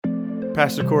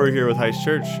Pastor Corey here with Heights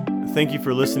Church. Thank you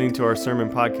for listening to our sermon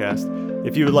podcast.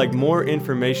 If you would like more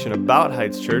information about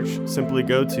Heights Church, simply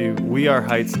go to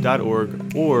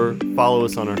weareheights.org or follow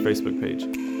us on our Facebook page.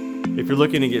 If you're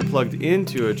looking to get plugged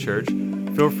into a church,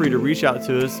 feel free to reach out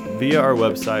to us via our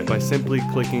website by simply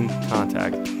clicking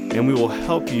contact, and we will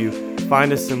help you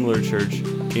find a similar church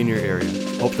in your area.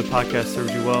 Hope the podcast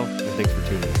serves you well, and thanks for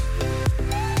tuning in.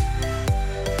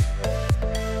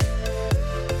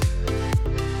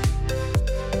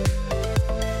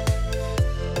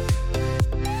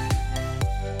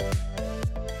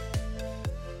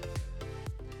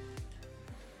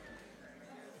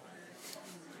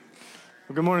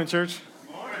 Well, good morning, church.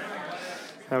 Good morning.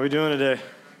 How are we doing today?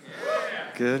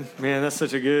 Good. Man, that's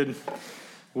such a good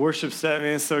worship set,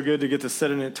 man. It's so good to get to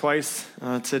sit in it twice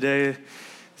today.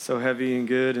 So heavy and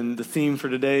good. And the theme for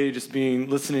today, just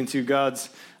listening to God's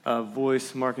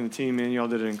voice. Mark and the team, man, y'all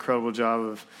did an incredible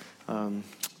job of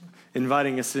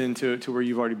inviting us into where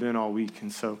you've already been all week. And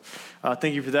so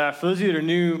thank you for that. For those of you that are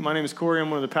new, my name is Corey. I'm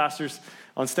one of the pastors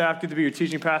on staff. Good to be your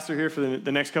teaching pastor here for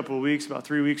the next couple of weeks, about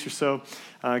 3 weeks or so.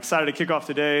 Excited to kick off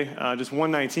today, just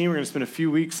 119. We're going to spend a few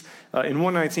weeks in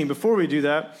 119. Before we do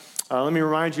that, let me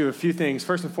remind you of a few things.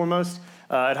 First and foremost,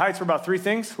 at Heights, we're about three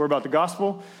things. We're about the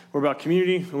gospel, we're about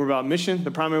community, and we're about mission.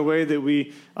 The primary way that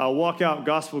we walk out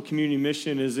gospel, community,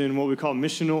 mission is in what we call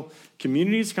missional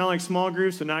communities, kind of like small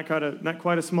groups, but not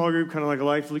quite a small group, kind of like a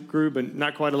life group, but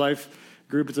not quite a life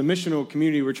group. It's a missional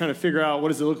community. We're trying to figure out what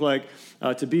does it look like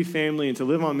to be family and to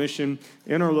live on mission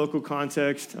in our local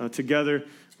context together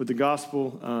with the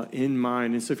gospel in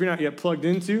mind. And so if you're not yet plugged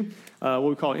into what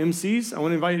we call MCs, I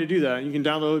want to invite you to do that. You can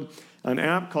download an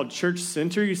app called Church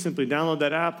Center. You simply download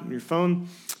that app on your phone,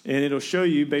 and it'll show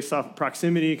you, based off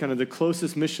proximity, kind of the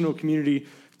closest missional community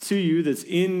to you that's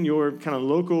in your kind of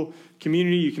local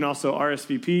community. You can also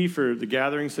RSVP for the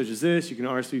gatherings such as this. You can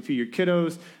RSVP your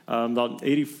kiddos. About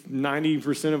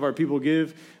 90% of our people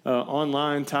give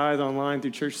online, tithe online through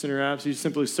Church Center apps. You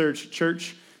simply search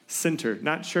Church Center,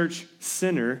 not Church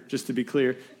Center, just to be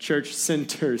clear, Church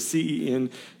Center,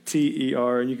 Center,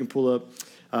 and you can pull up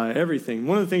everything.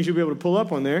 One of the things you'll be able to pull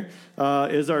up on there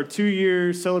is our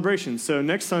 2-year celebration. So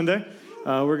next Sunday, if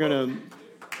you're going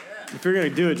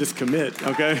to do it, just commit,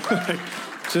 okay?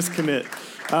 Just commit.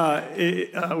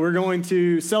 We're going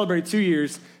to celebrate 2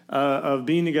 years of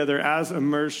being together as a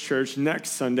merged church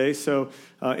next Sunday. So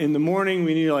in the morning,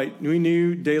 we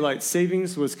knew daylight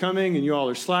savings was coming, and you all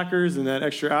are slackers, and that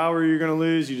extra hour you're going to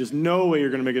lose, you just no way you're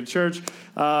going to make it to church.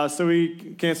 So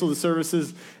we canceled the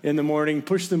services in the morning,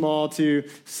 pushed them all to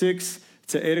 6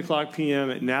 to 8 o'clock p.m.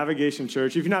 at Navigation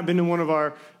Church. If you've not been to one of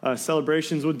our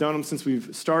celebrations, we've done them since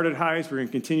we've started Heights. We're going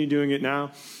to continue doing it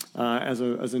now as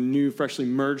a new, freshly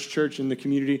merged church in the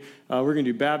community. We're going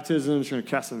to do baptisms. We're going to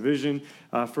cast some vision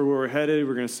for where we're headed.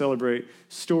 We're going to celebrate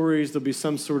stories. There'll be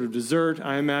some sort of dessert,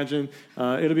 I imagine.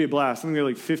 It'll be a blast. I think there are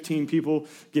like 15 people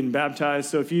getting baptized.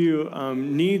 So if you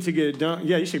need to get it done,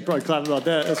 yeah, you should probably clap about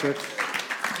that. That's right.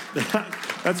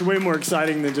 That's way more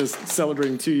exciting than just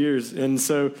celebrating 2 years. And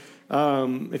so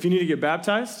if you need to get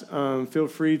baptized, feel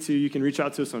free to, you can reach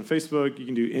out to us on Facebook. You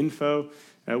can do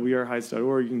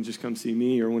info@weareheights.org. You can just come see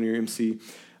me or one of your MC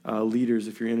leaders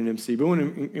if you're in an MC. But I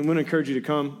want to encourage you to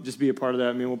come, just be a part of that.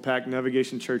 I mean, we'll pack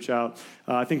Navigation Church out.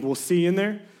 I think we'll see in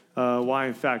there why,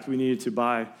 in fact, we needed to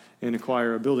buy and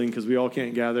acquire a building because we all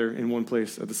can't gather in one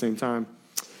place at the same time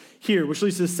here, which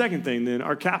leads to the second thing then.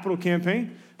 Our capital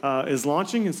campaign is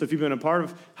launching. And so if you've been a part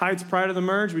of Heights prior to the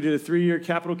merge, we did a 3-year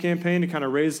capital campaign to kind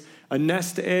of raise a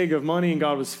nest egg of money, and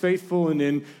God was faithful. And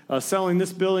in selling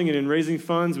this building and in raising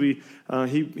funds, the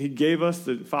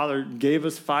Father gave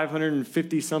us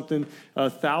 $550-something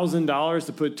thousand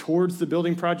to put towards the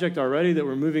building project already that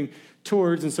we're moving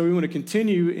towards. And so we want to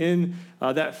continue in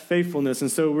that faithfulness. And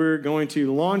so we're going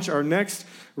to launch our next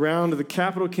round of the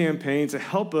capital campaign to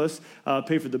help us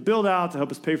pay for the build out, to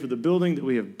help us pay for the building that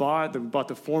we have bought, that we bought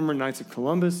the former Knights of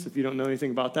Columbus. If you don't know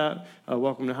anything about that,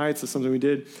 welcome to Heights. It's something we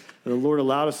did, the Lord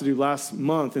allowed us to do last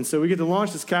month. And so we get to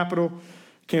launch this capital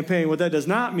campaign. What that does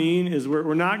not mean is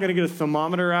we're not going to get a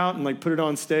thermometer out and like put it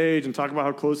on stage and talk about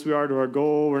how close we are to our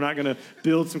goal. We're not going to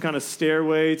build some kind of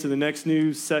stairway to the next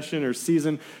new session or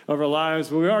season of our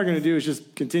lives. What we are going to do is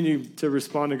just continue to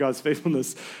respond to God's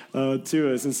faithfulness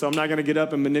to us. And so I'm not going to get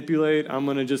up and manipulate. I'm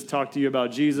going to just talk to you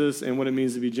about Jesus and what it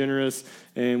means to be generous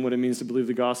and what it means to believe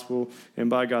the gospel. And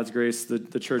by God's grace,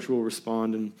 the church will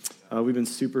respond. And we've been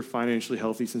super financially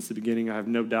healthy since the beginning. I have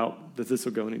no doubt that this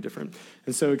will go any different.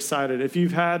 And so excited. If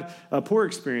you've had a poor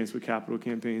experience with capital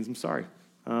campaigns, I'm sorry.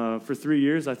 For 3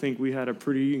 years, I think we had a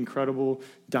pretty incredible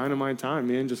dynamite time,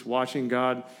 man, just watching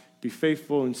God be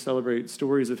faithful and celebrate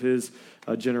stories of his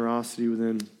generosity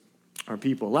within our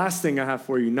people. Last thing I have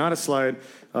for you, not a slide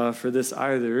for this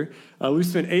either. We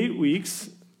spent 8 weeks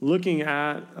looking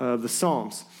at the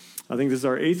Psalms. I think this is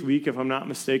our 8th week, if I'm not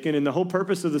mistaken. And the whole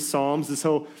purpose of the Psalms, this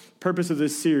whole purpose of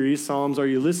this series, Psalms, Are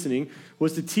You Listening?,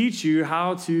 was to teach you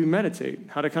how to meditate,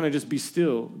 how to kind of just be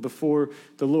still before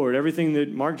the Lord. Everything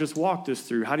that Mark just walked us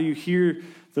through. How do you hear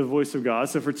the voice of God?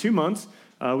 So for 2 months,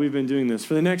 we've been doing this.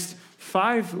 For the next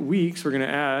 5 weeks, we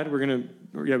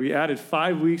added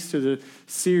 5 weeks to the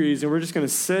series, and we're just going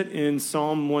to sit in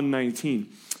Psalm 119.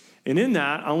 And in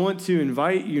that, I want to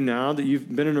invite you now that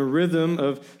you've been in a rhythm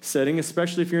of setting,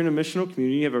 especially if you're in a missional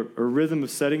community, you have a rhythm of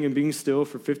setting and being still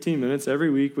for 15 minutes every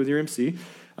week with your MC.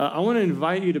 I want to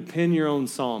invite you to pen your own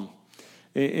psalm.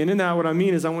 And in that, what I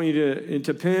mean is I want you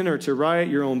to pen or to write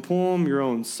your own poem, your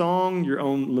own song, your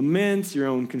own lament, your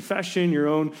own confession, your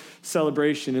own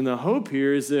celebration. And the hope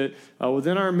here is that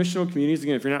within our missional communities,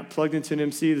 again, if you're not plugged into an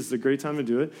MC, this is a great time to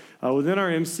do it. Within our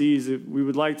MCs, we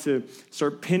would like to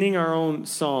start penning our own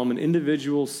psalm, an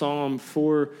individual psalm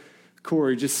for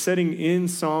Corey, just setting in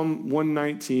Psalm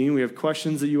 119. We have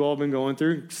questions that you all have been going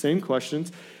through, same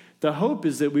questions. The hope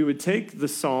is that we would take the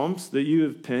Psalms that you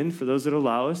have penned, for those that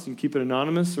allow us, and keep it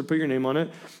anonymous or put your name on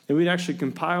it, and we'd actually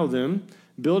compile them,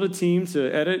 build a team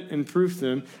to edit and proof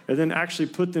them, and then actually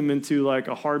put them into like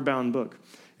a hardbound book.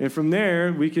 And from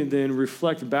there, we can then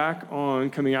reflect back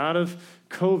on coming out of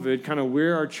COVID, kind of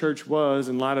where our church was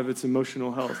in light of its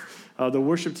emotional health. The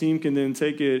worship team can then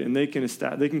take it and they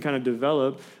can kind of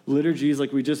develop liturgies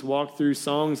like we just walked through,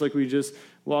 songs like we just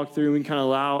walked through. We can kind of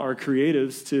allow our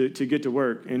creatives to get to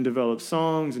work and develop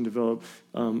songs and develop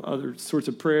other sorts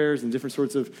of prayers and different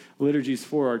sorts of liturgies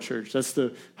for our church. That's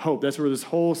the hope. That's where this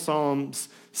whole Psalms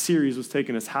series was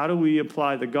taking us. How do we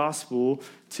apply the gospel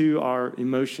to our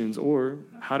emotions, or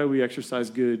how do we exercise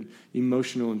good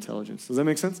emotional intelligence? Does that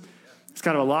make sense? It's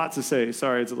kind of a lot to say.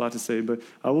 Sorry, it's a lot to say, but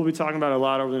we'll be talking about it a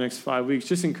lot over the next 5 weeks,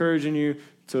 just encouraging you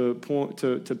to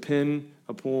pen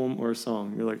a poem or a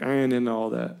song. You're like, I ain't into all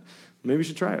that. Maybe you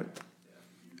should try it.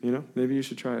 Maybe you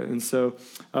should try it. And so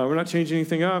we're not changing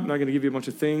anything up. I'm not going to give you a bunch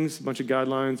of things, a bunch of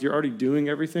guidelines. You're already doing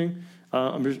everything.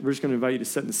 We're just going to invite you to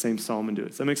sit in the same psalm and do it.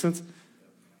 Does that make sense?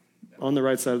 On the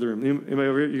right side of the room. Anybody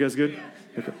over here? You guys good?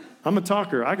 Okay. I'm a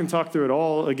talker. I can talk through it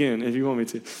all again if you want me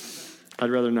to. I'd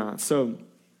rather not. So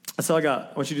that's all I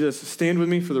got. I want you to do this. Stand with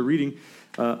me for the reading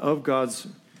of God's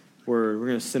word. We're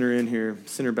going to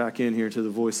center back in here to the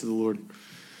voice of the Lord.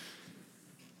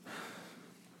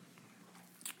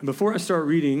 Before I start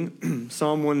reading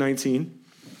Psalm 119,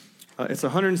 it's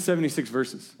 176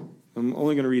 verses. I'm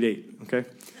only going to read 8, okay?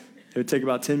 It would take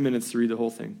about 10 minutes to read the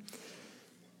whole thing.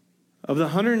 Of the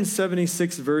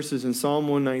 176 verses in Psalm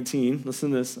 119, listen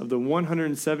to this, of the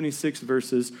 176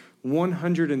 verses,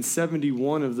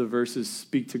 171 of the verses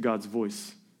speak to God's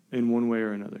voice in one way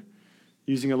or another,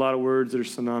 using a lot of words that are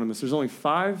synonymous. There's only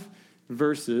 5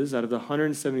 verses out of the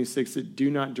 176 that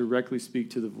do not directly speak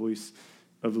to the voice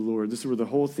of the Lord. This is where the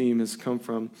whole theme has come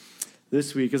from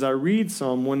this week. As I read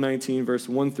Psalm 119, verse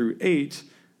 1 through 8,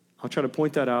 I'll try to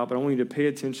point that out, but I want you to pay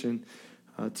attention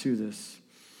to this.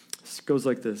 It goes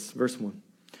like this, verse 1.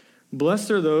 Blessed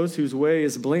are those whose way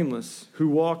is blameless, who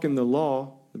walk in the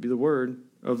law, that be the word,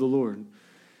 of the Lord.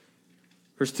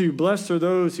 Verse 2, blessed are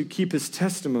those who keep his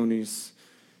testimonies,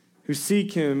 who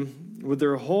seek him with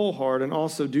their whole heart and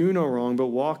also do no wrong, but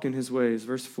walk in his ways.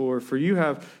 Verse 4, for you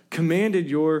have commanded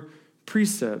your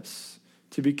precepts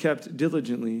to be kept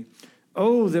diligently.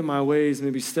 Oh, that my ways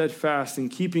may be steadfast in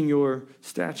keeping your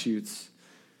statutes.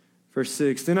 Verse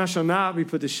 6, then I shall not be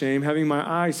put to shame, having my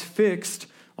eyes fixed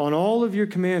on all of your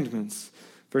commandments.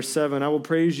 Verse 7, I will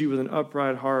praise you with an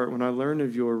upright heart when I learn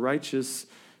of your righteous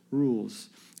rules.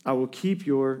 I will keep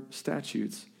your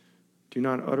statutes. Do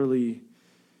not utterly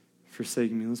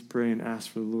forsake me. Let's pray and ask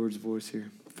for the Lord's voice here.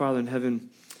 Father in heaven,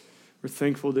 we're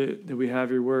thankful that we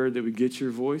have your word, that we get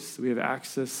your voice, that we have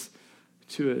access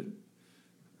to it.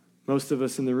 Most of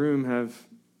us in the room have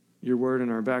your word in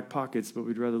our back pockets, but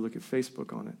we'd rather look at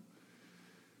Facebook on it.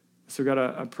 So God,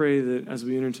 I pray that as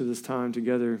we enter into this time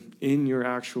together in your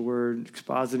actual word,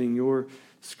 expositing your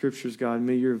scriptures, God,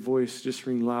 may your voice just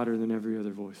ring louder than every other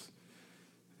voice.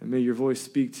 And may your voice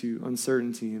speak to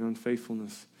uncertainty and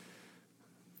unfaithfulness.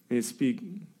 May it speak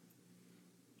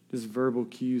just verbal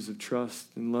cues of trust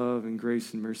and love and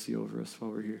grace and mercy over us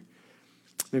while we're here.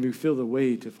 Maybe we feel the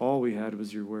weight if all we had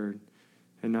was your word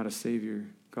and not a savior.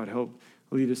 God, help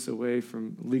lead us away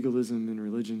from legalism and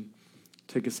religion.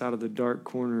 Take us out of the dark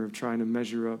corner of trying to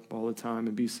measure up all the time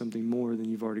and be something more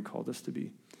than you've already called us to be.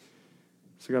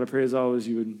 So God, I pray as always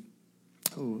you would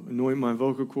anoint my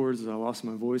vocal cords as I lost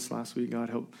my voice last week. God,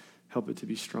 help it to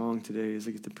be strong today as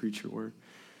I get to preach your word.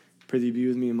 Pray that you be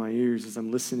with me in my ears as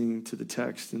I'm listening to the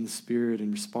text in the Spirit and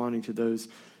responding to those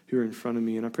who are in front of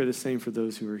me. And I pray the same for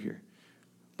those who are here.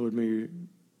 Lord, may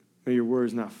your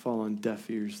words not fall on deaf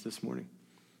ears this morning.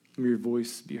 May your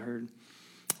voice be heard.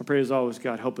 I pray as always,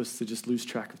 God, help us to just lose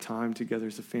track of time together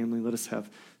as a family. Let us have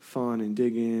fun and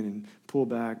dig in and pull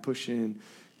back, push in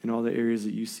all the areas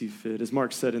that you see fit. As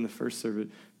Mark said in the first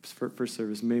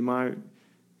service, may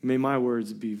my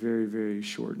words be very, very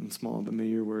short and small, but may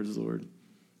your words, Lord,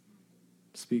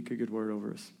 speak a good word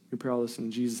over us. We pray all this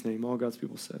in Jesus' name. All God's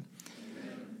people said.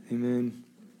 Amen.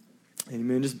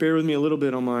 Amen. Just bear with me a little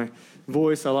bit on my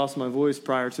voice. I lost my voice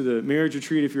prior to the marriage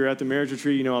retreat. If you're at the marriage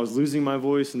retreat, you know I was losing my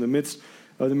voice in the midst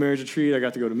of the marriage retreat. I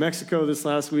got to go to Mexico this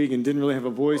last week and didn't really have a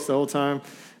voice the whole time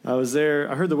I was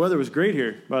there. I heard the weather was great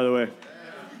here, by the way.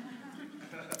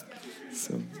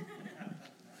 So,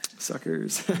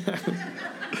 suckers.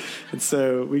 And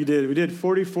so we did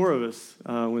 44 of us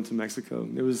went to Mexico.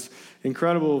 It was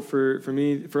incredible for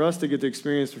us to get the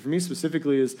experience, but for me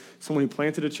specifically as someone who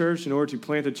planted a church. In order to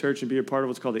plant a church and be a part of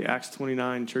what's called the Acts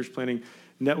 29 church planting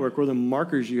network, where the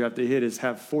markers you have to hit is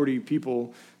have 40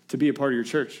 people to be a part of your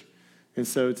church. And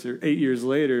so it's 8 years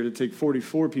later to take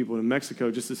 44 people to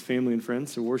Mexico just as family and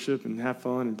friends to worship and have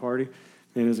fun and party.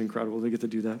 And it was incredible to get to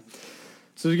do that.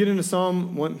 So to get into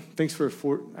Psalm 1, thanks for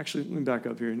actually, let me back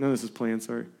up here. None of this is planned,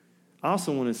 sorry. I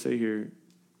also want to say here,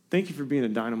 thank you for being a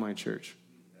dynamite church.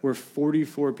 We're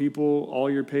 44 people, all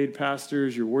your paid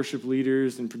pastors, your worship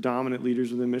leaders, and predominant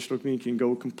leaders within the missional community can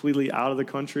go completely out of the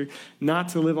country, not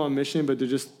to live on mission, but to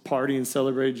just party and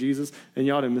celebrate Jesus, and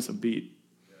y'all didn't miss a beat.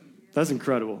 That's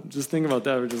incredible. Just think about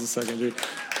that for just a second, dude.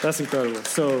 That's incredible.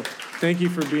 So thank you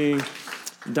for being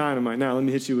dynamite. Now, let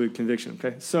me hit you with conviction,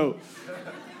 okay? So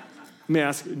let me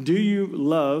ask, do you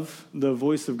love the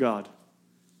voice of God?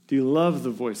 Do you love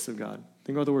the voice of God?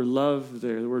 Think about the word love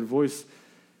there, the word voice,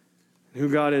 who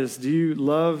God is. Do you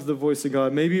love the voice of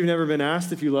God? Maybe you've never been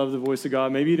asked if you love the voice of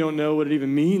God. Maybe you don't know what it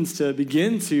even means to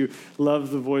begin to love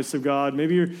the voice of God.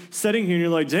 Maybe you're sitting here and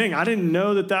you're like, dang, I didn't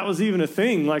know that was even a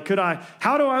thing. Like,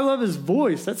 how do I love his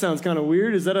voice? That sounds kind of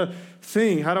weird. Is that a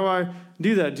thing? How do I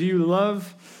do that? Do you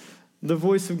love the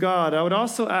voice of God? I would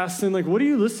also ask them, like, what do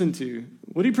you listen to?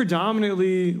 What do you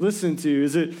predominantly listen to?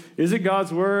 Is it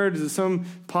God's word? Is it some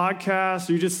podcast?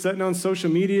 Are you just sitting on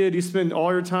social media? Do you spend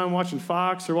all your time watching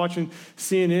Fox or watching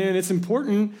CNN? It's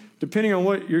important, depending on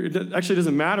it actually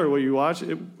doesn't matter what you watch.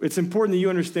 It's important that you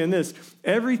understand this.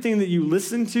 Everything that you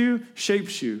listen to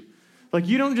shapes you. Like,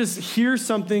 you don't just hear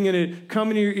something and it come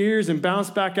into your ears and bounce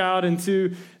back out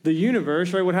into the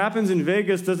universe, right? What happens in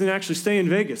Vegas doesn't actually stay in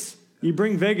Vegas. You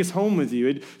bring Vegas home with you.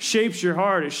 It shapes your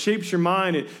heart. It shapes your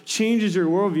mind. It changes your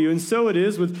worldview. And so it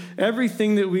is with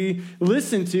everything that we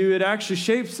listen to. It actually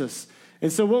shapes us.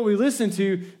 And so what we listen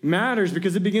to matters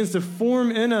because it begins to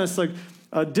form in us like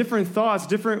different thoughts,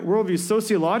 different worldviews.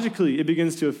 Sociologically, it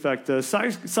begins to affect us.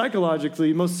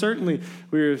 Psychologically, most certainly,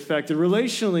 we are affected.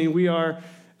 Relationally, we are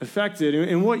affected.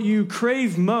 And what you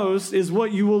crave most is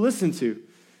what you will listen to.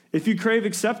 If you crave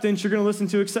acceptance, you're going to listen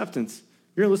to acceptance.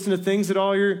 You're going to listen to things that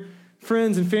all your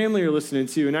friends and family are listening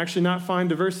to and actually not find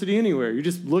diversity anywhere. You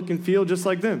just look and feel just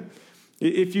like them.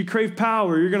 If you crave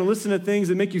power, you're going to listen to things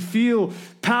that make you feel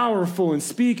powerful and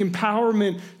speak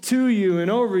empowerment to you and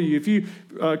over you. If you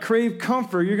crave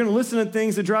comfort, you're going to listen to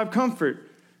things that drive comfort.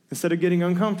 Instead of getting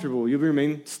uncomfortable, you'll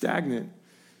remain stagnant,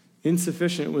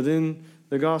 insufficient within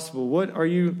the gospel. What are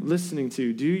you listening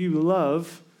to? Do you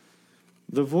love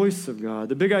the voice of God?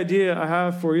 The big idea I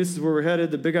have for you, this is where we're headed.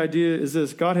 The big idea is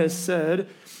this: God has said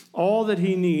all that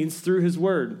he needs through his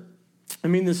word. I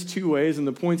mean this two ways, and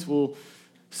the points will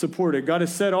support it. God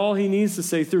has said all he needs to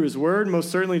say through his word,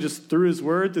 most certainly just through his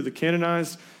word, through the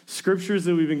canonized scriptures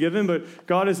that we've been given, but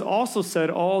God has also said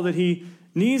all that he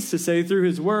needs to say through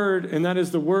his word, and that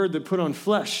is the word that put on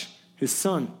flesh, his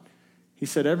son. He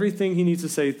said everything he needs to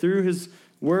say through his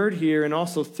word here and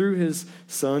also through his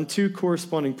son. Two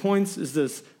corresponding points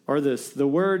are this. The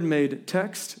word made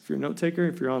text. If you're a note taker,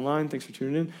 if you're online, thanks for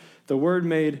tuning in. The word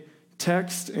made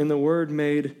text and the word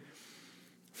made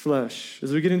flesh.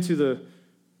 As we get into the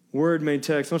word made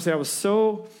text, I want to say I was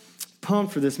so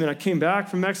pumped for this, man. I came back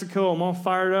from Mexico. I'm all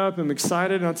fired up. I'm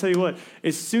excited. And I'll tell you what,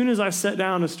 as soon as I sat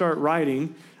down to start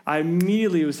writing, I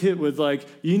immediately was hit with like,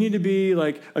 you need to be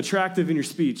like attractive in your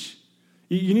speech.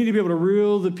 You need to be able to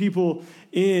reel the people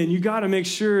in. You got to make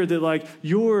sure that like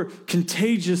you're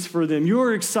contagious for them.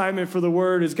 Your excitement for the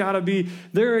word has got to be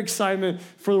their excitement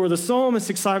for the word. The psalmist's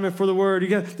excitement for the word. You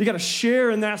got to share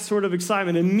in that sort of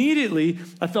excitement. Immediately,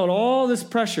 I felt all this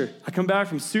pressure. I come back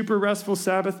from super restful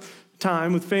Sabbath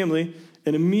time with family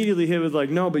and immediately hit with like,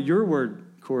 no, but your word,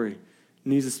 Corey,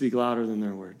 needs to speak louder than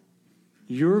their word.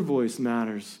 Your voice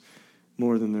matters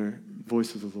more than the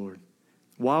voice of the Lord.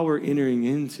 While we're entering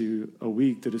into a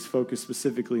week that is focused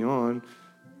specifically on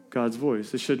God's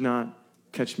voice, it should not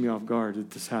catch me off guard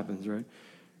that this happens, right?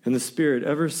 And the Spirit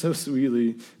ever so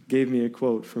sweetly gave me a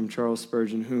quote from Charles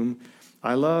Spurgeon, whom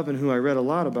I love and who I read a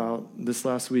lot about this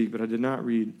last week, but I did not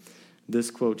read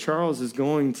this quote. Charles is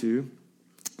going to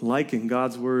liken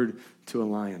God's word to a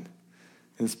lion.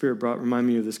 And the Spirit remind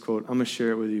me of this quote. I'm going to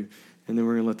share it with you, and then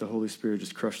we're going to let the Holy Spirit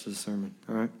just crush this sermon,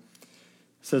 all right?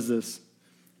 It says this,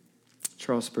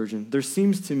 Charles Spurgeon, there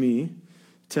seems to me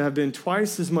to have been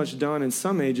twice as much done in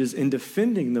some ages in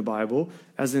defending the Bible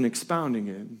as in expounding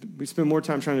it. We spend more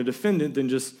time trying to defend it than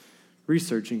just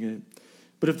researching it.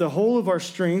 But if the whole of our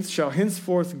strength shall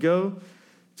henceforth go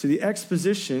to the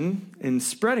exposition and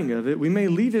spreading of it, we may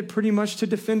leave it pretty much to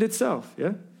defend itself,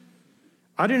 yeah?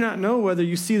 I do not know whether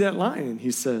you see that lion,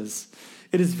 he says.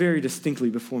 It is very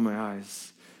distinctly before my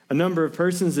eyes. A number of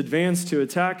persons advanced to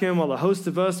attack him, while a host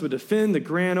of us would defend the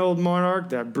grand old monarch,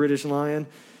 that British lion,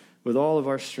 with all of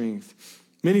our strength.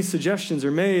 Many suggestions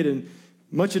are made, and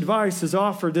much advice is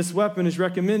offered. This weapon is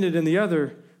recommended, and the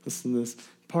other, listen to this,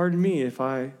 pardon me if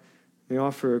I may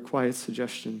offer a quiet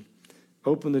suggestion.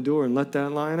 Open the door and let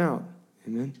that lion out.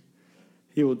 Amen.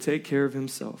 He will take care of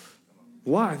himself.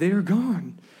 Why? They are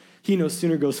gone. He no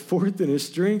sooner goes forth in his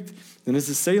strength than his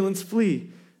assailants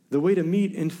flee. The way to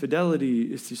meet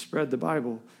infidelity is to spread the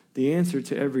Bible. The answer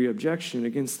to every objection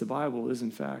against the Bible is,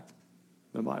 in fact,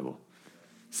 the Bible.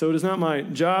 So it is not my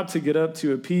job to get up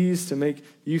to appease, to make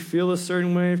you feel a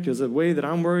certain way because of the way that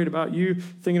I'm worried about you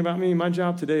thinking about me. My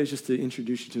job today is just to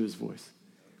introduce you to his voice.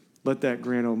 Let that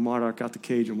grand old monarch out the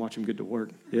cage and watch him get to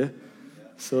work. Yeah?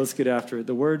 So let's get after it.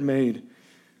 The Word made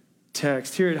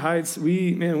text. Here at Heights,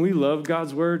 we love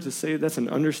God's Word. To say that's an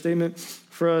understatement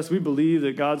for us. We believe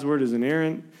that God's Word is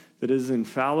inerrant, that it is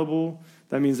infallible.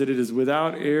 That means that it is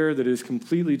without error, that it is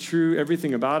completely true,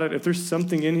 everything about it. If there's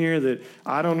something in here that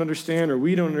I don't understand or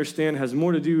we don't understand, has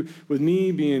more to do with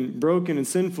me being broken and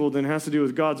sinful than it has to do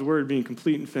with God's Word being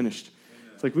complete and finished.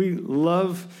 Amen. It's like we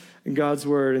love God's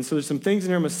Word. And so there's some things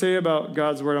in here I'm going to say about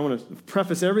God's Word. I want to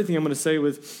preface everything I'm going to say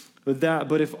with that.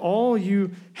 But if all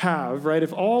you have, right,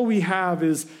 if all we have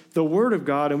is the Word of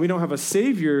God and we don't have a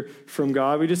Savior from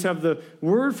God, we just have the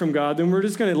Word from God, then we're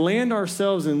just going to land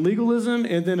ourselves in legalism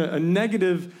and then a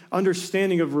negative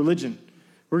understanding of religion.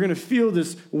 We're going to feel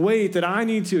this weight that I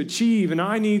need to achieve and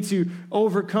I need to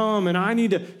overcome and I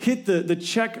need to hit the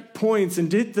checkpoints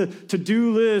and hit the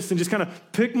to-do list and just kind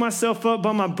of pick myself up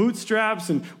by my bootstraps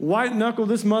and white-knuckle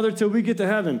this mother till we get to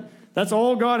heaven. That's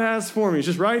all God has for me. It's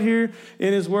just right here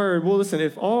in his word. Well, listen,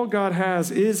 if all God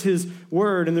has is his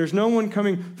word and there's no one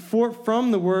coming forth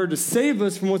from the word to save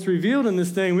us from what's revealed in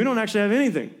this thing, we don't actually have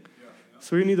anything.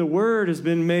 So we need the word has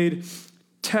been made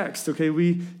text, okay?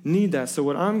 We need that. So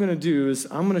what I'm going to do is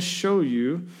I'm going to show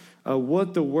you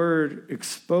what the word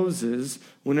exposes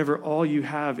whenever all you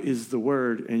have is the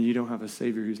word and you don't have a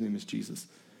Savior whose name is Jesus.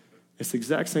 It's the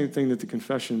exact same thing that the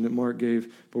confession that Mark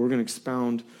gave, but we're going to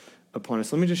expound upon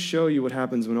us. Let me just show you what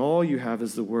happens when all you have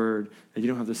is the word and you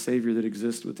don't have the Savior that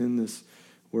exists within this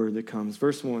word that comes.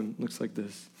 Verse 1 looks like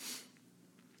this.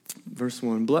 Verse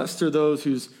 1, blessed are those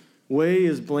whose way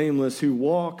is blameless, who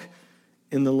walk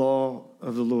in the law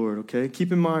of the Lord, okay?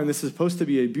 Keep in mind, this is supposed to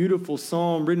be a beautiful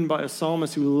psalm written by a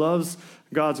psalmist who loves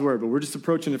God's word, but we're just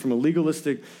approaching it from a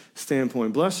legalistic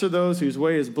standpoint. Blessed are those whose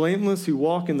way is blameless, who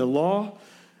walk in the law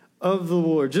of the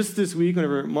Lord. Just this week,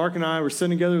 whenever Mark and I were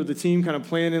sitting together with the team, kind of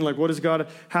planning, like, what does God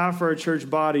have for our church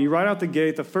body? Right out the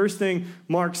gate, the first thing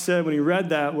Mark said when he read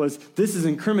that was, this is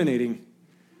incriminating.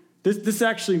 This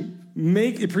actually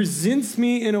it presents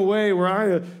me in a way where I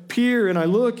appear and I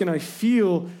look and I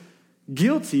feel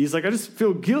guilty. He's like, I just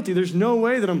feel guilty. There's no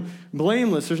way that I'm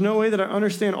blameless. There's no way that I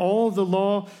understand all of the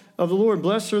law of the Lord.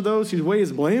 Blessed are those whose way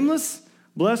is blameless.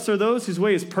 Blessed are those whose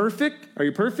way is perfect. Are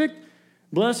you perfect?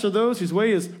 Blessed are those whose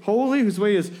way is holy, whose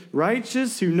way is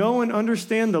righteous, who know and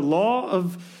understand the law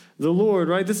of the Lord,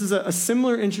 right? This is a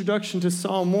similar introduction to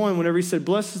Psalm 1 whenever he said,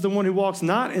 blessed is the one who walks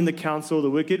not in the counsel of the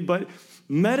wicked, but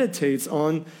meditates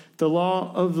on the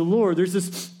law of the Lord. There's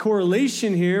this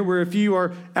correlation here where if you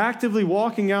are actively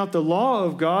walking out the law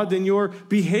of God, then your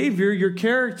behavior, your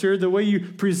character, the way you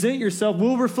present yourself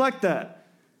will reflect that.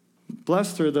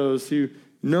 Blessed are those who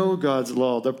know God's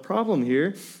law. The problem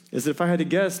here is if I had to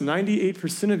guess,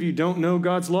 98% of you don't know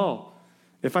God's law.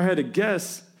 If I had to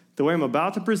guess the way I'm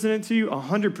about to present it to you,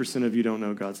 100% of you don't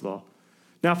know God's law.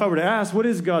 Now, if I were to ask, what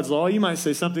is God's law? You might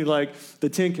say something like the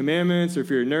Ten Commandments, or if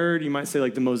you're a nerd, you might say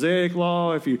like the Mosaic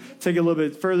Law. If you take it a little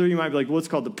bit further, you might be like what's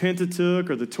called the Pentateuch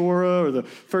or the Torah or the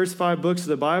first 5 books of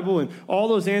the Bible. And all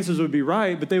those answers would be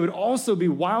right, but they would also be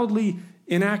wildly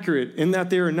inaccurate in that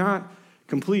they are not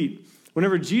complete.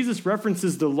 Whenever Jesus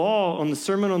references the law on the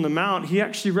Sermon on the Mount, he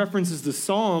actually references the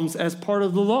Psalms as part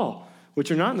of the law, which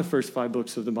are not in the first 5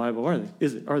 books of the Bible, are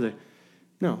they? Are they?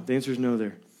 No, the answer is no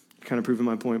there. Kind of proving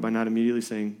my point by not immediately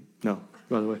saying no,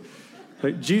 by the way.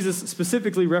 Right? Jesus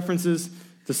specifically references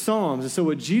the Psalms. And so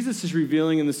what Jesus is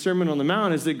revealing in the Sermon on the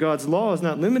Mount is that God's law is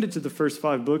not limited to the first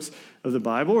 5 books of the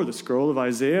Bible or the scroll of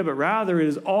Isaiah, but rather it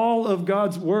is all of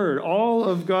God's word, all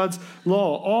of God's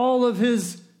law, all of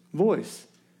his voice,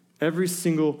 every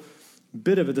single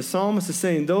bit of it. The psalmist is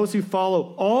saying those who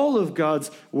follow all of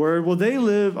God's word, well, they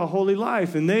live a holy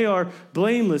life and they are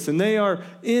blameless and they are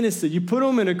innocent. You put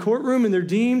them in a courtroom and they're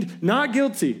deemed not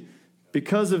guilty.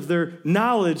 Because of their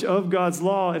knowledge of God's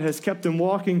law, it has kept them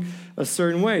walking a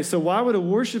certain way. So why would a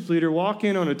worship leader walk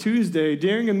in on a Tuesday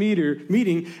during a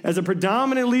meeting as a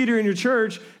predominant leader in your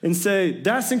church and say,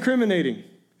 that's incriminating?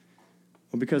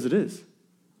 Well, because it is.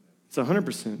 It's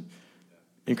 100%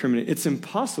 incriminating. It's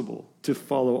impossible to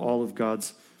follow all of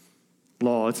God's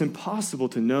law. It's impossible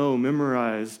to know,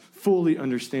 memorize, fully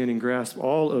understand, and grasp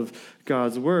all of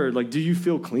God's word. Like, do you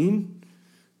feel clean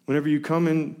whenever you come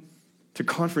in to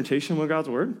confrontation with God's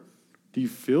word? Do you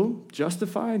feel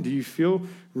justified? Do you feel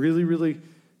really, really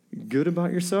good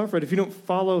about yourself? Right? If you don't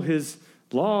follow his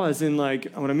law, as in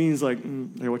like, what I mean is like,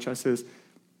 what I say is,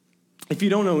 if you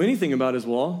don't know anything about his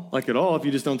law, like at all, if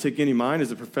you just don't take any mind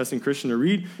as a professing Christian to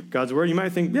read God's word, you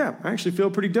might think, yeah, I actually feel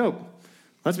pretty dope.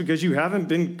 That's because you haven't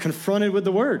been confronted with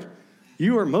the word.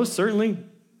 You are most certainly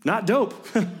not dope,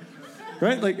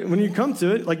 right? Like when you come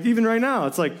to it, like even right now,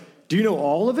 it's like, do you know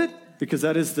all of it? Because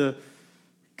that is the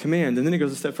command. And then it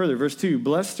goes a step further. Verse 2,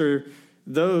 blessed are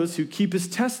those who keep his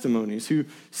testimonies, who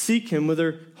seek him with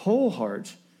their whole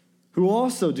heart, who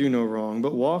also do no wrong,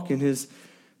 but walk in his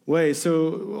way.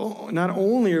 So not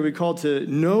only are we called to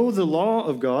know the law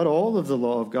of God, all of the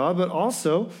law of God, but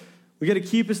also we got to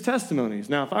keep his testimonies.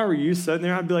 Now, if I were you sitting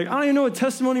there, I'd be like, I don't even know what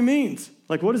testimony means.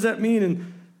 Like, what does that mean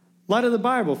in light of the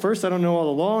Bible? First, I don't know all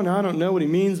the law. Now I don't know what he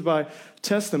means by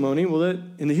testimony. Well, that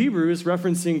in the Hebrew is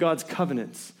referencing God's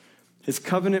covenants, his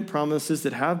covenant promises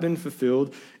that have been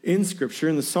fulfilled in Scripture.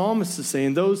 And the psalmist is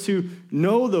saying those who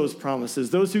know those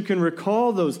promises, those who can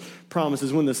recall those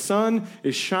promises when the sun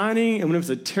is shining and when it's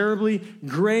a terribly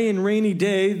gray and rainy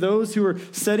day, those who are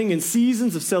setting in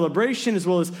seasons of celebration as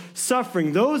well as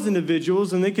suffering, those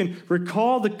individuals, and they can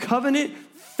recall the covenant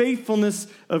faithfulness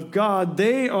of God,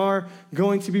 they are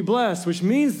going to be blessed, which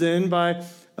means then by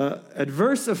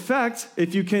adverse effect,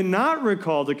 if you cannot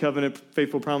recall the covenant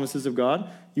faithful promises of God,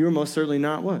 you are most certainly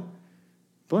not what?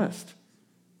 Blessed.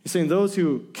 He's saying those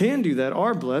who can do that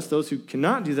are blessed. Those who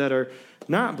cannot do that are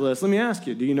not blessed. Let me ask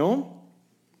you, do you know them?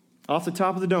 Off the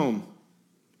top of the dome,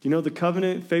 do you know the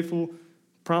covenant faithful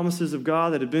promises of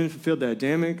God that have been fulfilled? The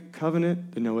Adamic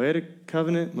covenant, the Noahic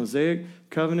covenant, Mosaic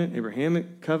covenant,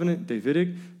 Abrahamic covenant,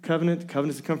 Davidic covenant, the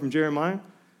covenants that come from Jeremiah?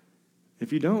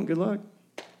 If you don't, good luck.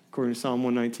 According to Psalm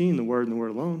 119, the word and the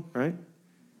word alone, right?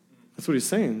 That's what he's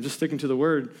saying. Just sticking to the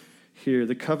word here,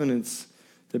 the covenants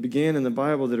that began in the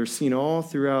Bible that are seen all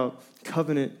throughout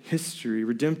covenant history,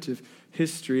 redemptive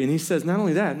history. And he says, not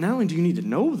only that, not only do you need to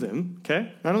know them,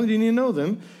 okay? Not only do you need to know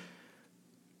them,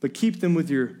 but keep them with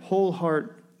your whole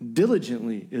heart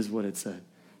diligently, is what it said.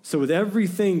 So with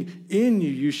everything in you,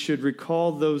 you should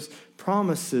recall those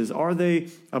promises. Are they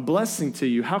a blessing to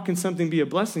you? How can something be a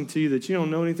blessing to you that you don't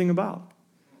know anything about?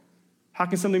 How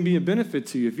can something be a benefit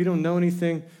to you if you don't know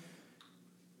anything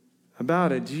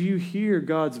about it? Do you hear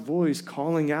God's voice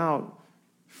calling out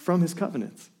from his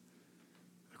covenants?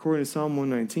 According to Psalm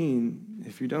 119,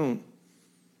 if you don't,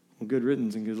 well, good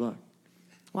riddance and good luck.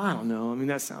 Well, I don't know. I mean,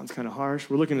 that sounds kind of harsh.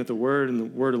 We're looking at the word and the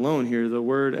word alone here, the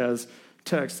word as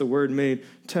text, the word made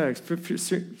text.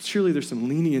 Surely there's some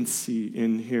leniency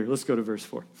in here. Let's go to verse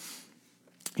 4.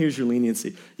 Here's your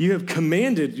leniency. You have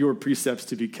commanded your precepts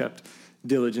to be kept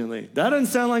diligently. That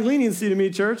doesn't sound like leniency to me,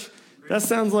 church. That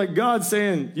sounds like God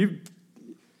saying, you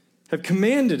have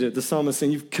commanded it, the psalmist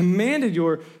saying, you've commanded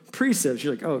your precepts.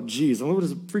 You're like, oh, geez, what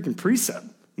does a freaking precept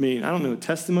mean? I don't know what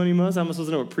testimony was. How am I supposed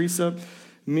to know what precept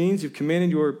means? You've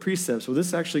commanded your precepts. Well,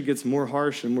 this actually gets more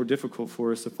harsh and more difficult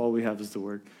for us if all we have is the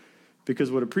word.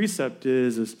 Because what a precept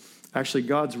is actually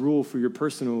God's rule for your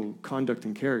personal conduct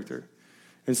and character.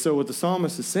 And so what the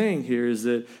psalmist is saying here is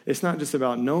that it's not just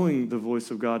about knowing the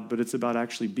voice of God, but it's about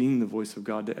actually being the voice of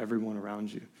God to everyone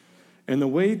around you. And the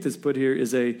weight that's put here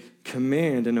is a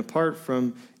command, and apart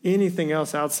from anything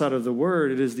else outside of the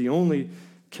word, it is the only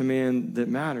command that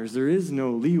matters. There is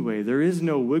no leeway. There is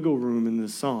no wiggle room in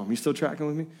this psalm. You still tracking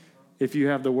with me? If you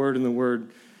have the word and the word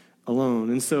alone.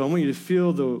 And so I want you to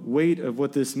feel the weight of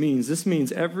what this means. This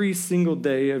means every single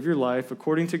day of your life,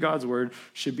 according to God's word,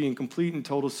 should be in complete and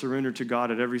total surrender to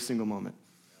God at every single moment.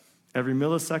 Every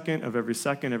millisecond of every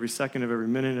second of every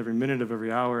minute of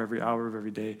every hour of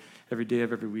every day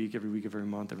of every week of every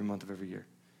month of every year.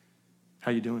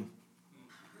 How you doing?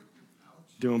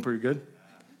 Doing pretty good?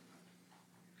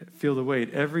 Feel the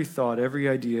weight. Every thought, every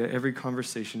idea, every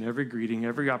conversation, every greeting,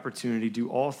 every opportunity, do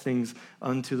all things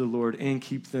unto the Lord and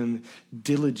keep them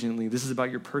diligently. This is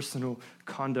about your personal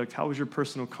conduct. How was your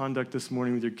personal conduct this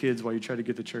morning with your kids while you tried to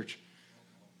get to church?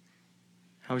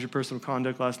 How was your personal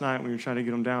conduct last night when you were trying to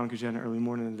get them down because you had an early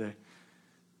morning today?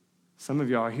 Some of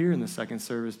y'all are here in the second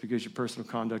service because your personal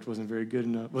conduct wasn't good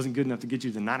enough to get you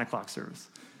to the 9 o'clock service,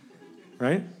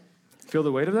 right? Feel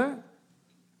the weight of that?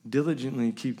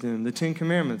 Diligently keep them. The 10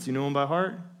 Commandments, you know them by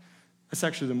heart? That's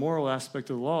actually the moral aspect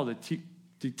of the law that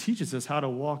teaches us how to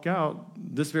walk out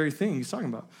this very thing he's talking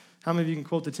about. How many of you can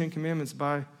quote the 10 Commandments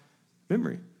by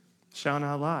memory? Shall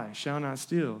not lie, shall not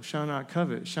steal, shall not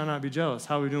covet, shall not be jealous.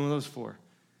 How are we doing with those 4?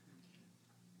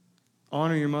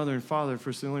 Honor your mother and father, for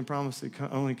it's the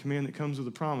only command that comes with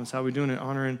a promise. How are we doing it?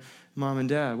 Honoring mom and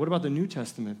dad. What about the New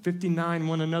Testament? 59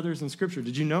 one another's in Scripture.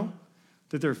 Did you know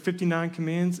that there are 59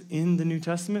 commands in the New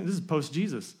Testament? This is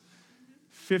post-Jesus.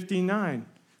 59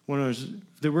 one another's.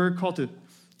 That we're called to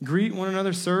greet one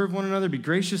another, serve one another, be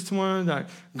gracious to one another,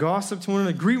 gossip to one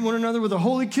another, greet one another with a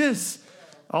holy kiss.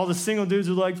 All the single dudes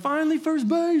are like, finally, first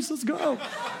base, let's go.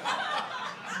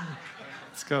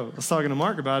 Let's go. I was talking to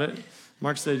Mark about it.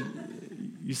 Mark said,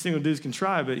 you single dudes can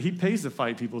try, but he pays to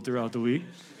fight people throughout the week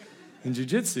in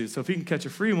jiu-jitsu. So if he can catch a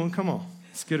free one, come on,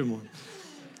 let's get him one.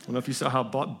 I don't know if you saw how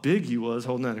big he was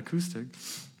holding that acoustic.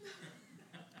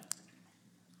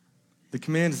 The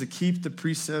command is to keep the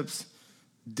precepts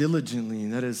diligently,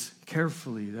 and that is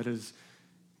carefully, that is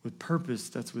with purpose,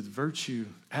 that's with virtue,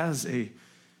 as a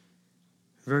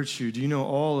virtue. Do you know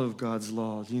all of God's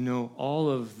law? Do you know all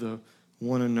of the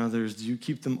one another's? Do you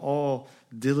keep them all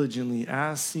diligently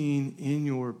as seen in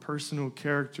your personal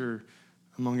character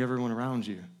among everyone around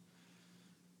you?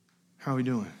 How are we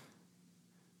doing?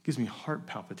 It gives me heart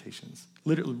palpitations.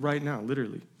 Literally, right now,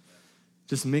 literally.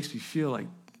 Just makes me feel like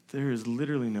there is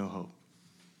literally no hope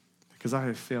because I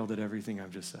have failed at everything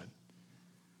I've just said.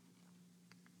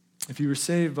 If you were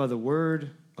saved by the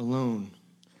word alone,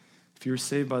 if you were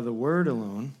saved by the word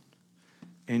alone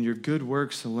and your good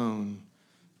works alone,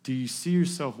 do you see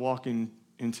yourself walking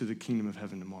into the kingdom of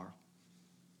heaven tomorrow?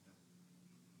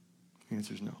 The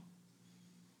answer is no.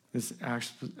 It's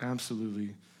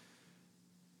absolutely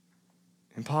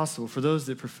impossible. For those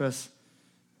that profess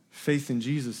faith in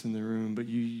Jesus in the room, but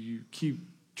you keep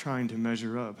trying to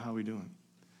measure up, how are we doing?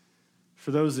 For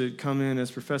those that come in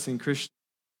as professing Christians,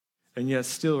 and yet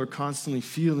still are constantly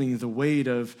feeling the weight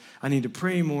of, I need to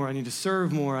pray more, I need to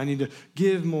serve more, I need to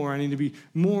give more, I need to be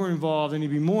more involved, I need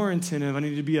to be more attentive, I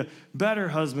need to be a better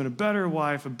husband, a better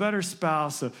wife, a better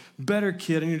spouse, a better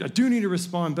kid, I do need to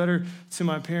respond better to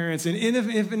my parents. And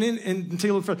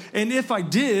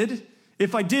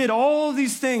if I did all of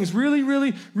these things really,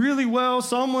 really, really well,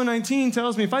 Psalm 119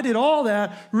 tells me if I did all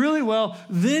that really well,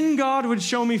 then God would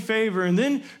show me favor, and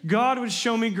then God would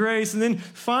show me grace, and then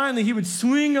finally he would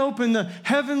swing open the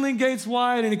heavenly gates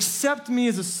wide and accept me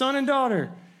as a son and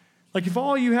daughter. Like if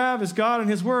all you have is God and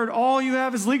his word, all you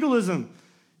have is legalism.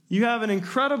 You have an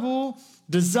incredible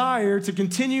desire to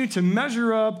continue to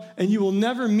measure up, and you will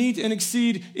never meet and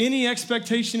exceed any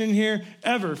expectation in here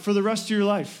ever for the rest of your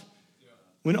life.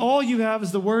 When all you have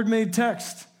is the word-made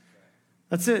text.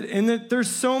 That's it. And that there's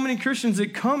so many Christians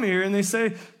that come here and they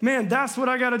say, man, that's what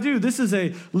I got to do. This is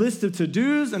a list of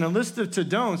to-dos and a list of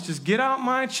to-don'ts. Just get out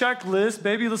my checklist,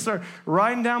 baby. Let's start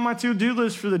writing down my to-do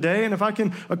list for the day. And if I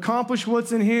can accomplish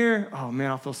what's in here, oh, man,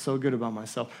 I'll feel so good about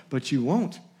myself. But you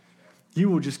won't.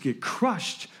 You will just get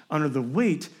crushed under the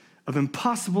weight of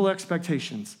impossible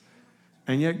expectations.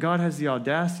 And yet God has the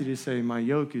audacity to say, my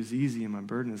yoke is easy and my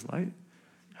burden is light.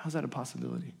 How's that a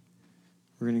possibility?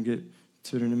 We're going to get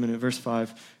to it in a minute. Verse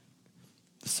 5,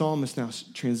 the psalmist now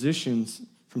transitions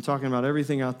from talking about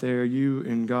everything out there, you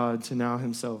and God, to now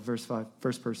himself. Verse 5,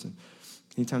 first person.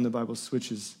 Anytime the Bible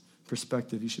switches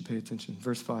perspective, you should pay attention.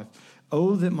 Verse 5,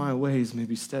 oh, that my ways may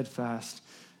be steadfast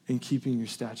in keeping your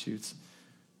statutes.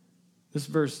 This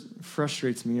verse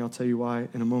frustrates me. I'll tell you why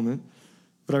in a moment.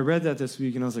 But I read that this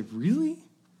week, and I was like, really?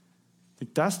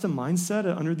 Like that's the mindset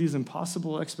under these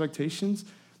impossible expectations?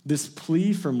 This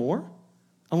plea for more?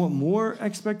 I want more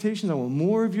expectations. I want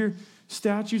more of your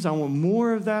statutes. I want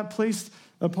more of that placed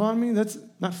upon me. That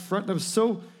was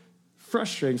so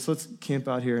frustrating. So let's camp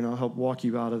out here, and I'll help walk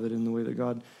you out of it in the way that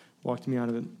God walked me out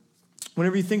of it.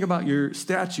 whenever you think about your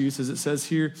statutes, as it says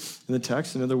here in the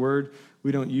text, another word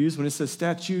we don't use, when it says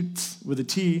statutes with a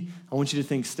T, I want you to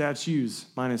think statues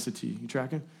minus a T. You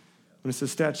tracking? When it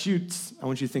says statutes, I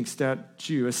want you to think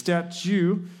statue. A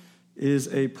statue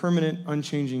is a permanent,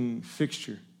 unchanging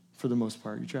fixture for the most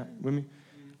part. You track with me?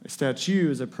 A statue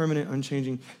is a permanent,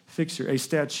 unchanging fixture. A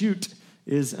statute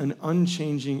is an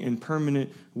unchanging and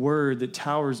permanent word that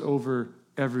towers over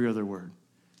every other word.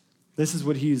 This is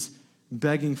what he's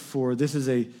begging for. There's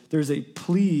a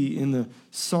plea in the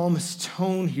psalmist's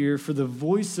tone here for the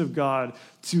voice of God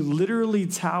to literally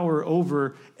tower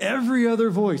over every other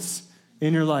voice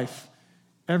in your life.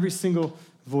 Every single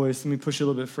voice. Let me push it a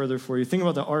little bit further for you. Think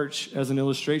about the arch as an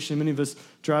illustration. Many of us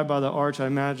drive by the arch. I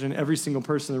imagine every single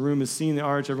person in the room has seen the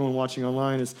arch. Everyone watching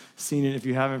online has seen it. If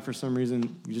you haven't, for some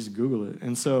reason, you just Google it.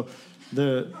 And so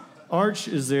the arch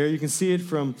is there. You can see it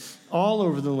from all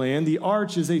over the land. The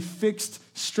arch is a fixed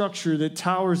structure that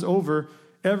towers over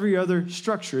every other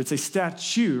structure. It's a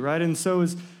statue, right? And so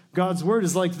is God's word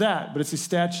is like that, but it's a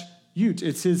statute.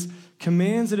 It's his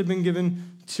commands that have been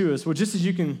given to us. Well, just as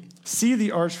you can see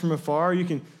the arch from afar, you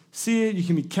can see it, you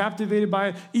can be captivated by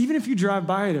it, even if you drive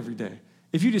by it every day.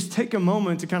 If you just take a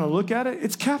moment to kind of look at it,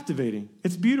 it's captivating.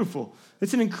 It's beautiful.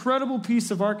 It's an incredible piece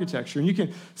of architecture, and you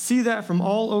can see that from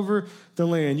all over the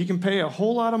land. You can pay a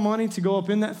whole lot of money to go up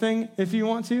in that thing if you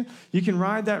want to. You can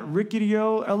ride that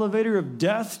rickety-o elevator of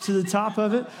death to the top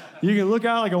of it. You can look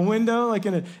out like a window, like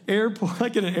in an airport,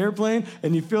 like in an airplane,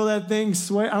 and you feel that thing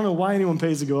sway. I don't know why anyone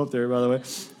pays to go up there, by the way.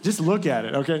 Just look at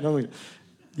it, okay? Don't look.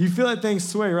 You feel that thing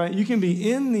sway, right? You can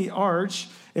be in the arch,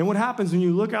 and what happens when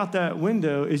you look out that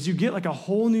window is you get like a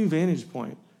whole new vantage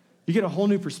point. You get a whole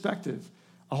new perspective,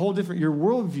 a whole different, your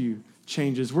worldview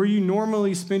changes. Where you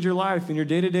normally spend your life in your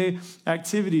day-to-day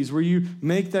activities, where you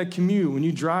make that commute, when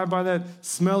you drive by that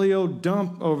smelly old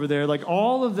dump over there, like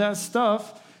all of that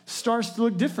stuff starts to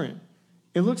look different.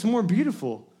 It looks more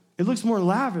beautiful. It looks more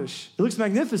lavish. It looks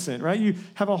magnificent, right? You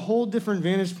have a whole different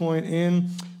vantage point and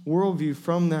worldview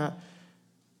from that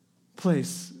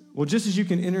place. Well, just as you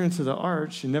can enter into the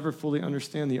arch and never fully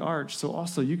understand the arch, so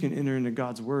also you can enter into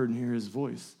God's word and hear his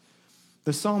voice.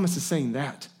 The psalmist is saying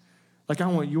that. Like, I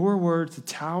want your word to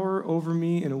tower over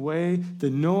me in a way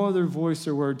that no other voice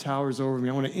or word towers over me.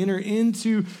 I want to enter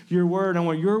into your word. I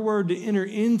want your word to enter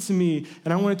into me,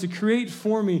 and I want it to create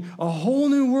for me a whole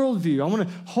new worldview. I want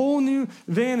a whole new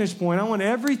vantage point. I want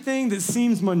everything that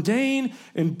seems mundane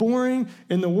and boring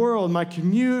in the world, my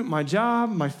commute, my job,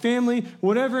 my family,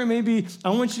 whatever it may be, I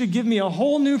want you to give me a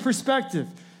whole new perspective.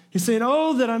 He's saying,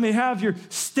 oh, that I may have your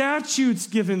statutes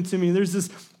given to me. There's this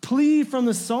plea from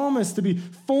the psalmist to be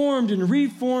formed and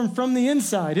reformed from the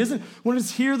inside. He doesn't want to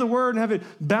just hear the word and have it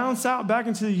bounce out back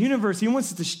into the universe. He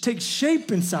wants it to take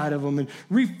shape inside of him and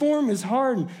reform his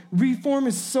heart and reform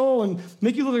his soul and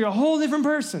make you look like a whole different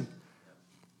person.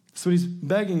 That's what he's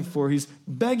begging for. He's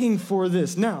begging for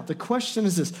this. Now, the question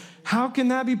is this: how can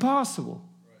that be possible?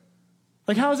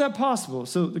 Like, how is that possible?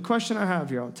 So the question I have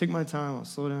here, I'll take my time, I'll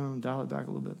slow down, dial it back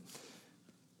a little bit.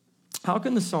 How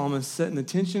can the psalmist set in the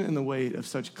tension and the weight of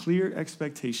such clear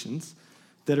expectations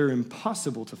that are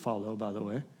impossible to follow, by the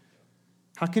way?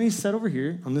 How can he sit over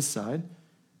here on this side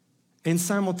and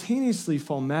simultaneously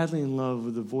fall madly in love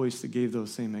with the voice that gave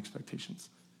those same expectations?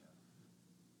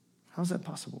 How is that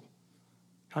possible?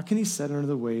 How can he sit under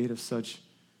the weight of such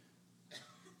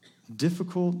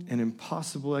difficult and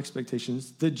impossible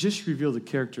expectations that just reveal the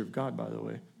character of God, by the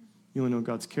way? You want to know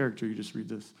God's character, you just read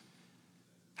this.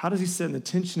 How does he sit in the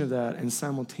tension of that and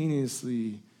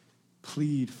simultaneously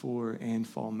plead for and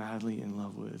fall madly in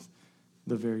love with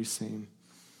the very same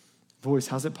voice?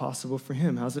 How's it possible for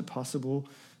him? How's it possible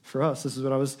for us? This is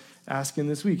what I was asking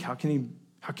this week. How can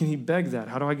he beg that?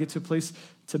 How do I get to a place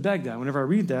to beg that? Whenever I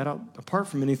read that, apart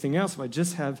from anything else, if I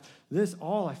just have this,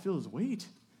 all I feel is weight.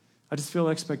 I just feel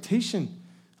expectation.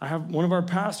 I have one of our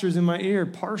pastors in my ear.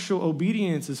 Partial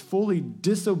obedience is fully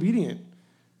disobedient.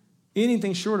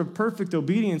 Anything short of perfect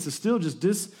obedience is still just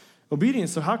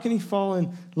disobedience. So how can he fall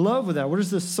in love with that? Where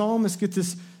does the psalmist get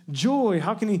this joy?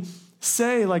 How can he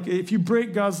say, like, if you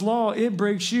break God's law, it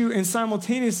breaks you, and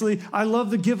simultaneously, I love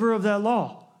the giver of that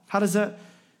law? How does that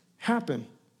happen?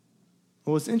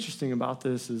 Well, what's interesting about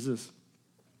this is this.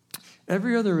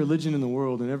 Every other religion in the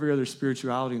world and every other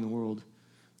spirituality in the world,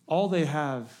 all they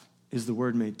have is the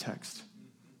word made text.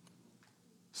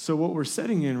 So what we're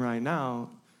setting in right now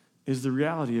is the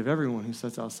reality of everyone who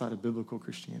sets outside of biblical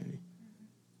Christianity.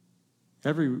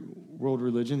 Every world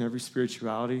religion, every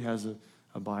spirituality has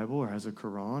a Bible or has a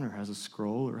Quran or has a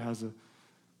scroll or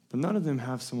but none of them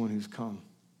have someone who's come.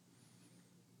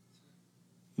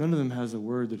 None of them has a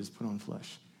word that is put on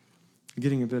flesh. I'm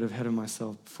getting a bit ahead of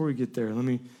myself. Before we get there, let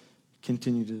me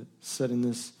continue to set in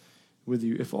this with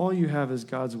you. If all you have is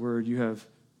God's word,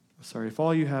 if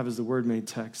all you have is the word made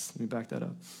text, let me back that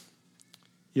up.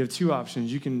 You have two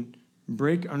options. You can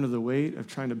break under the weight of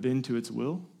trying to bend to its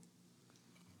will,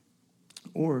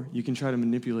 or you can try to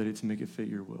manipulate it to make it fit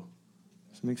your will.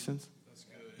 Does that make sense? That's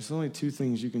good. There's only two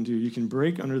things you can do. You can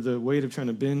break under the weight of trying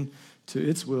to bend to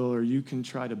its will, or you can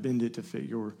try to bend it to fit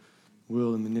your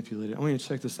will and manipulate it. I want you to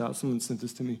check this out. Someone sent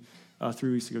this to me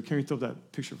 3 weeks ago. Can you throw up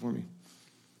that picture for me?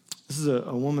 This is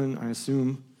a woman, I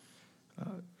assume,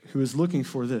 who is looking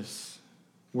for this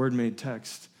word made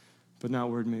text, but not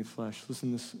word made flesh. Listen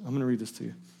to this. I'm going to read this to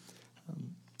you.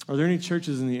 Are there any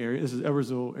churches in the area? This is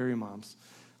Edwardsville area moms.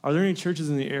 Are there any churches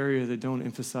in the area that don't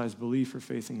emphasize belief or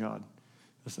faith in God?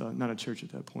 That's not a church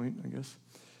at that point, I guess.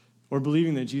 Or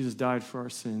believing that Jesus died for our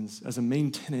sins as a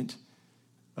main tenet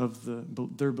of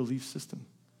their belief system.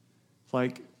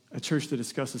 Like a church that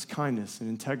discusses kindness and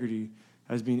integrity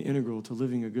as being integral to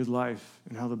living a good life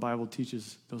and how the Bible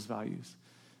teaches those values,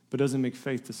 but doesn't make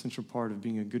faith the central part of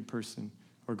being a good person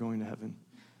or going to heaven.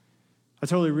 I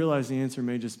totally realize the answer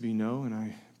may just be no, and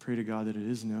I pray to God that it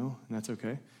is no, and that's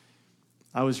okay.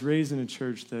 I was raised in a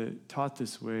church that taught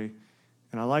this way,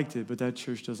 and I liked it, but that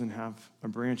church doesn't have a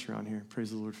branch around here.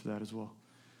 Praise the Lord for that as well.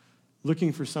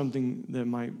 Looking for something that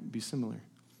might be similar.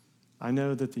 I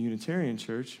know that the Unitarian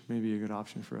Church may be a good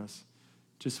option for us.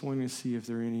 Just wanting to see if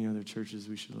there are any other churches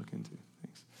we should look into.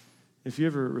 Thanks. If you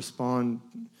ever respond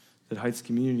that Heights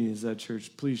Community is that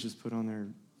church, please just put on there,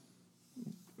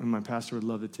 and my pastor would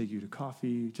love to take you to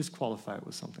coffee. Just qualify it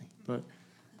with something. But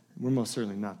we're most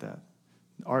certainly not that.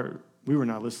 We were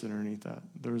not listed underneath that.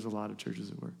 There was a lot of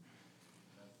churches that were.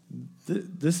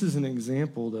 This is an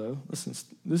example, though. Listen,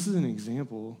 this is an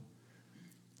example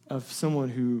of someone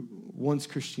who wants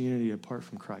Christianity apart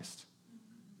from Christ.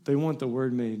 They want the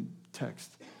word-made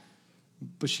text.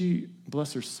 But she,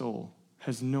 bless her soul,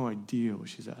 has no idea what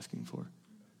she's asking for.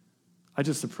 I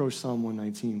just approached Psalm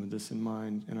 119 with this in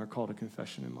mind and our call to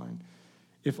confession in mind.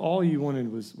 If all you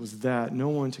wanted was that, no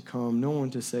one to come, no one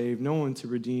to save, no one to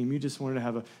redeem, you just wanted to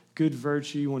have a good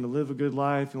virtue, you want to live a good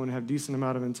life, you want to have a decent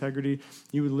amount of integrity,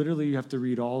 you would literally have to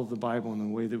read all of the Bible in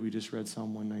the way that we just read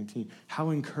Psalm 119. How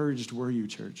encouraged were you,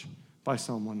 church, by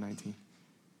Psalm 119?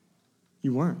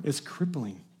 You weren't. It's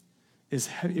crippling. It's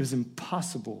heavy. It was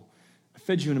impossible. I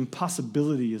fed you an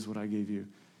impossibility is what I gave you.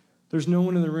 There's no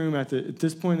one in the room at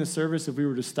this point in the service, if we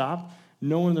were to stop,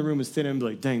 no one in the room would stand and be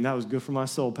like, dang, that was good for my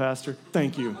soul, Pastor.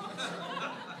 Thank you.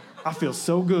 I feel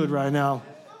so good right now.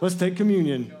 Let's take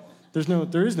communion.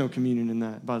 There is no communion in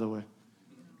that, by the way.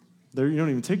 You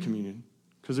don't even take communion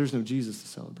because there's no Jesus to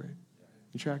celebrate.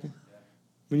 You tracking?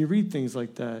 When you read things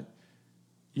like that,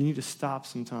 you need to stop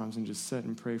sometimes and just sit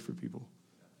and pray for people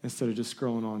instead of just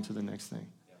scrolling on to the next thing.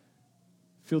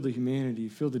 Feel the humanity,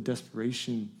 feel the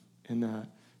desperation in that.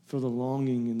 Feel the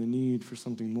longing and the need for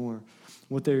something more.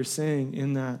 What they're saying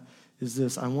in that is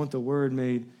this: I want the word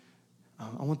made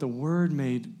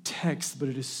text, but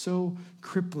it is so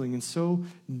crippling and so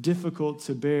difficult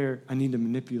to bear, I need to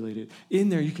manipulate it. In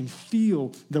there, you can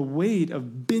feel the weight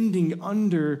of bending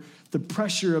under the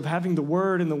pressure of having the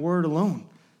word and the word alone.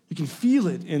 You can feel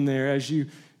it in there as you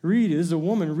read it. This is a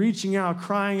woman reaching out,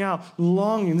 crying out,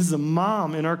 longing. This is a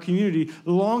mom in our community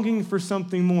longing for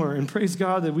something more. And praise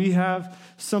God that we have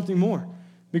something more.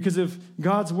 Because if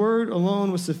God's word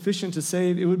alone was sufficient to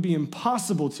save, it would be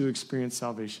impossible to experience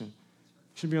salvation.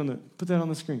 Should be put that on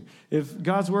the screen. If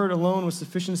God's word alone was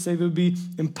sufficient to save, it would be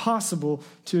impossible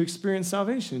to experience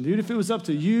salvation. Dude, if it was up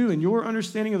to you and your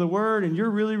understanding of the word and your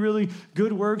really, really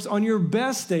good works on your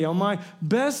best day, on my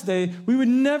best day, we would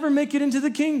never make it into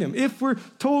the kingdom if we're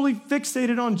totally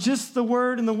fixated on just the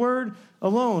word and the word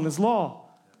alone as law.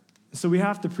 So we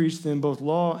have to preach then both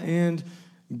law and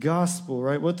gospel,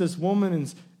 right? What this woman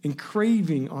is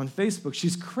craving on Facebook,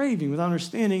 she's craving, without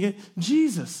understanding it,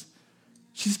 Jesus.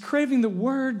 She's craving the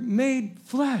word made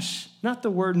flesh, not the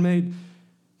word made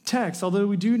text, although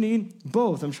we do need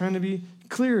both. I'm trying to be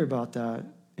clear about that.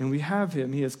 And we have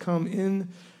him. He has come in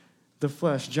the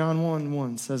flesh. John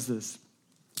 1:1 says this: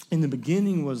 in the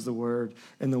beginning was the Word,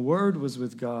 and the Word was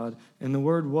with God, and the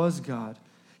Word was God.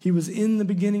 He was in the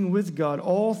beginning with God.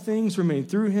 All things were made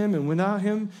through him, and without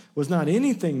him was not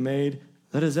anything made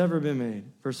that has ever been made.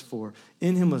 Verse 4,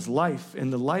 in him was life,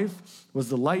 and the life was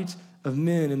the light of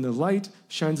men, and the light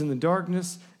shines in the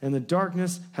darkness, and the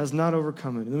darkness has not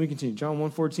overcome it. And then we continue, John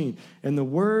 1:14, and the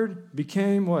Word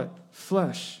became what?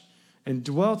 Flesh, and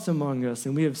dwelt among us,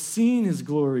 and we have seen his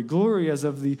glory, glory as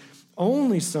of the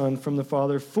only Son from the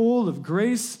Father, full of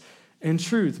grace and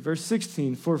truth. Verse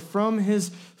 16, for from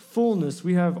his fullness.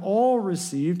 We have all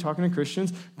received, talking to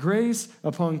Christians, grace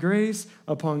upon grace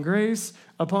upon grace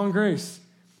upon grace.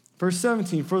 Verse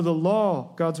 17, for the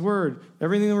law, God's word,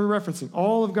 everything that we're referencing,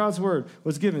 all of God's word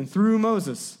was given through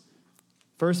Moses.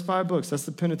 First 5 books, that's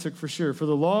the Pentateuch for sure. For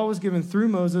the law was given through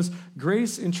Moses,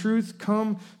 grace and truth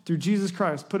come through Jesus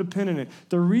Christ. Put a pin in it.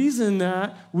 The reason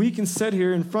that we can sit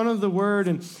here in front of the word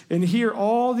and hear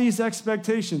all these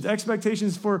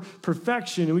expectations for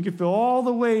perfection, and we can feel all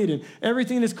the weight and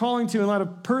everything it's calling to in light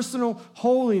of personal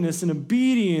holiness and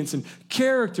obedience and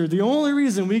character. The only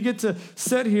reason we get to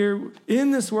sit here in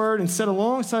this word and sit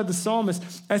alongside the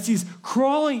psalmist as he's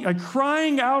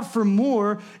crying out for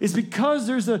more is because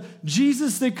there's a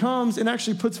Jesus that comes and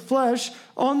actually puts flesh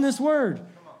on this word.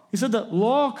 He said the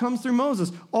law comes through Moses.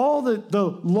 All that the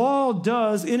law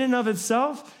does in and of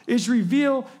itself is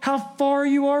reveal how far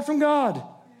you are from God.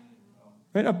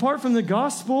 Right? Apart from the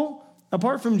gospel,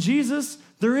 apart from Jesus,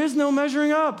 there is no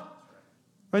measuring up.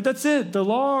 Right? That's it. The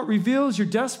law reveals your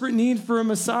desperate need for a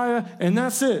Messiah, and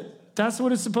that's it. That's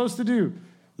what it's supposed to do.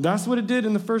 That's what it did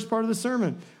in the first part of the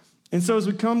sermon. And so as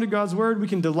we come to God's word, we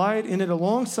can delight in it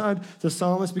alongside the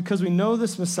psalmist because we know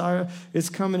this Messiah is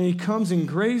coming, and he comes in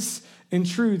grace and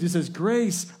truth. He says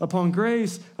grace upon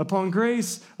grace upon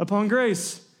grace upon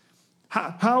grace.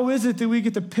 How is it that we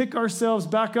get to pick ourselves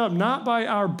back up, not by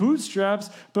our bootstraps,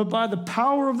 but by the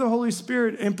power of the Holy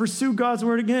Spirit and pursue God's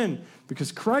word again?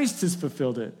 Because Christ has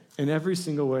fulfilled it in every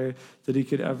single way that he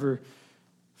could ever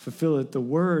fulfill it. The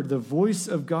word, the voice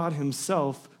of God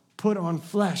himself, put on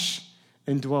flesh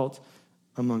and dwelt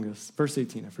among us. Verse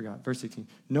 18, I forgot. Verse 18.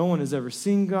 No one has ever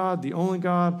seen God, the only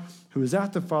God who is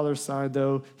at the Father's side,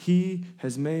 though he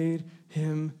has made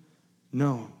him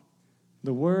known.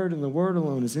 The word and the word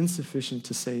alone is insufficient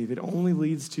to save. It only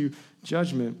leads to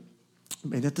judgment.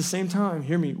 And at the same time,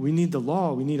 hear me, we need the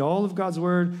law. We need all of God's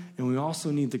word, and we also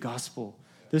need the gospel.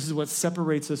 This is what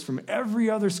separates us from every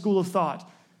other school of thought,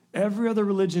 every other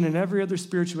religion, and every other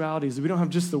spirituality. Is we don't have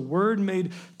just the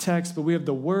word-made text, but we have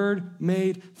the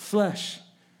word-made flesh.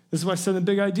 This is why I said the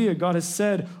big idea. God has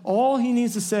said all he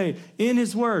needs to say in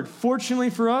his word. Fortunately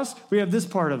for us, we have this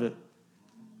part of it,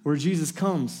 where Jesus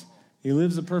comes. He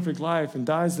lives a perfect life and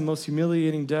dies the most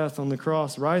humiliating death on the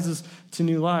cross, rises to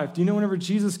new life. Do you know whenever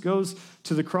Jesus goes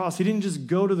to the cross, he didn't just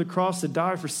go to the cross to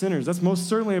die for sinners. That's most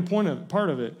certainly a part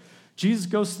of it. Jesus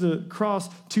goes to the cross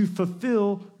to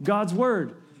fulfill God's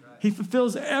word. He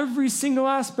fulfills every single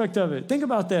aspect of it. Think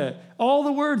about that. All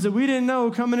the words that we didn't know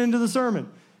coming into the sermon,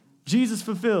 Jesus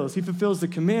fulfills. He fulfills the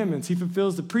commandments. He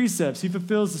fulfills the precepts. He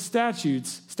fulfills the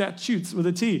statutes with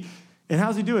a T. And how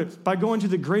does he do it? By going to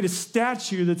the greatest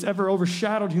statue that's ever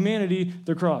overshadowed humanity,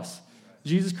 the cross.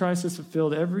 Jesus Christ has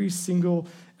fulfilled every single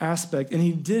aspect, and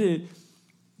he did it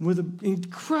with an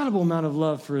incredible amount of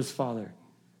love for his Father.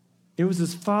 It was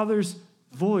his Father's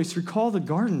voice. Recall the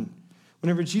garden.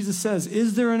 Whenever Jesus says,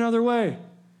 is there another way?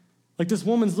 Like this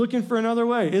woman's looking for another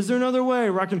way. Is there another way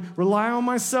where I can rely on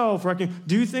myself, where I can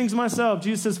do things myself?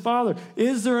 Jesus says, Father,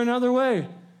 is there another way?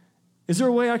 Is there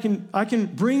a way I can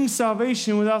bring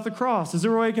salvation without the cross? Is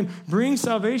there a way I can bring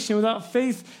salvation without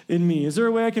faith in me? Is there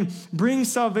a way I can bring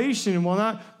salvation while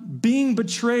not being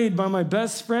betrayed by my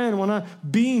best friend, while not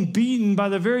being beaten by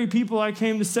the very people I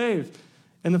came to save?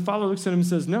 And the Father looks at him and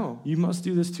says, no, you must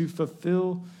do this to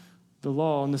fulfill the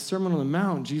law. In the Sermon on the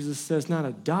Mount, Jesus says, not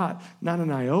a dot, not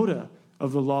an iota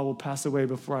of the law will pass away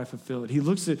before I fulfill it. He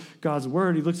looks at God's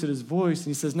word, he looks at his voice, and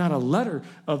he says, not a letter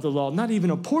of the law, not even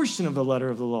a portion of the letter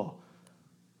of the law.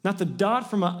 Not the dot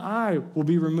from an I will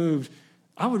be removed.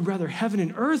 I would rather heaven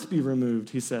and earth be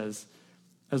removed, he says,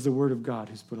 as the word of God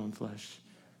who's put on flesh.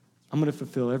 I'm going to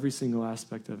fulfill every single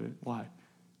aspect of it. Why?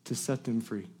 To set them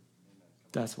free.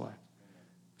 That's why.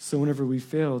 So whenever we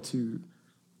fail to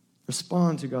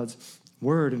respond to God's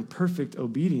word in perfect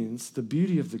obedience, the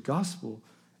beauty of the gospel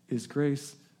is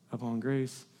grace upon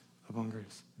grace upon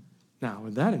grace. Now,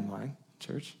 with that in mind,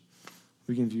 church,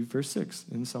 we can view verse 6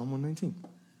 in Psalm 119.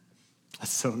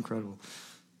 That's so incredible.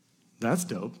 That's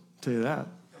dope. I'll tell you that.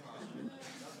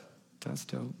 That's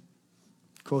dope.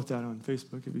 Quote that on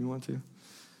Facebook if you want to.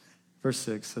 Verse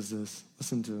 6 says this.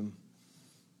 Listen to him.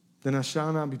 Then I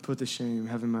shall not be put to shame,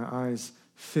 having my eyes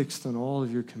fixed on all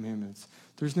of your commandments.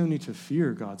 There's no need to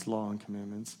fear God's law and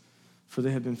commandments, for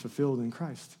they have been fulfilled in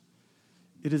Christ.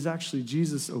 It is actually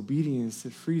Jesus' obedience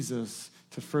that frees us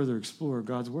to further explore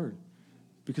God's word,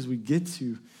 because we get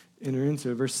to enter into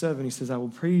it. Verse 7, he says, I will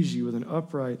praise you with an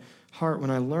upright heart.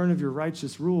 When I learn of your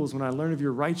righteous rules, when I learn of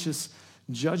your righteous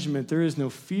judgment, there is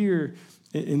no fear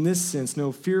in this sense,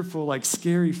 no fearful, like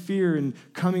scary fear in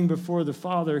coming before the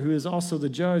Father, who is also the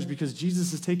judge, because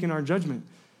Jesus has taken our judgment.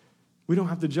 We don't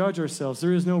have to judge ourselves.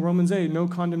 There is no Romans 8, no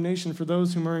condemnation for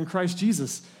those whom are in Christ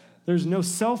Jesus. There's no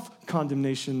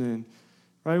self-condemnation then,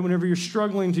 right? Whenever you're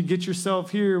struggling to get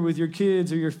yourself here with your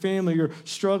kids or your family, you're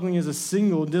struggling as a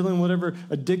single, dealing with whatever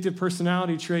addictive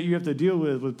personality trait you have to deal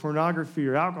with pornography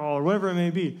or alcohol or whatever it may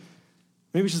be.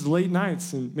 Maybe it's just late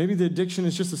nights, and maybe the addiction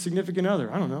is just a significant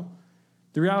other. I don't know.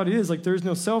 The reality is, like, there's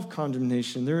no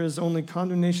self-condemnation. There is only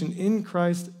condemnation in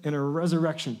Christ and a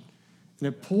resurrection. And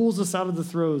it pulls us out of the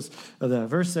throes of that.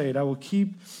 Verse 8, I will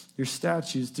keep your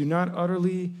statutes. Do not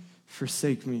utterly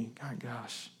forsake me. God,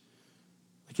 gosh.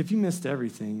 Like, if you missed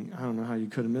everything, I don't know how you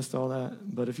could have missed all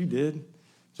that, but if you did,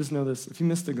 just know this. If you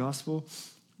missed the gospel,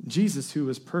 Jesus, who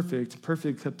was perfect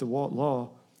kept the law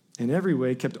in every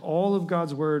way, kept all of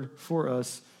God's word for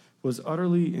us, was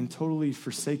utterly and totally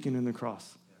forsaken in the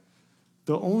cross.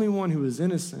 The only one who was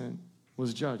innocent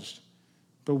was judged.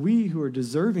 But we who are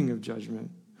deserving of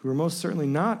judgment, who are most certainly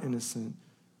not innocent,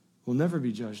 will never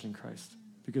be judged in Christ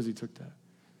because he took that.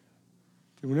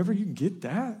 And whenever you get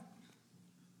that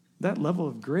level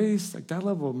of grace, like that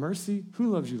level of mercy,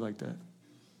 who loves you like that?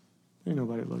 Ain't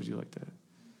nobody loves you like that.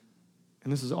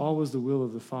 And this is always the will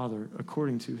of the Father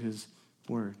according to his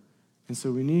word. And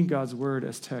so we need God's word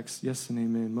as text, yes and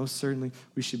amen. Most certainly,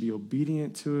 we should be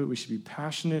obedient to it. We should be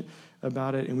passionate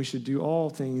about it. And we should do all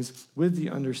things with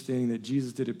the understanding that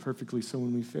Jesus did it perfectly. So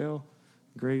when we fail,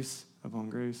 grace upon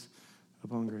grace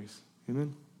upon grace.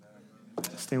 Amen?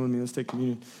 Stand with me. Let's take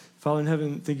communion. Father in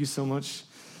heaven, thank you so much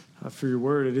for your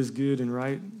word. It is good and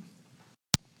right.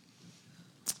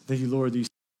 Thank you, Lord, these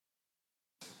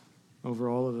over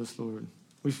all of us, Lord.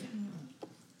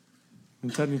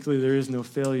 And technically, there is no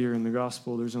failure in the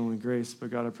gospel. There's only grace.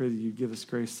 But God, I pray that you give us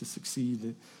grace to succeed,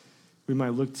 that we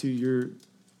might look to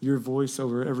your voice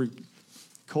over every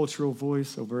cultural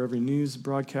voice, over every news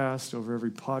broadcast, over every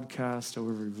podcast,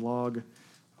 over every vlog,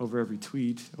 over every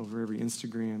tweet, over every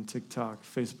Instagram, TikTok,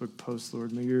 Facebook post,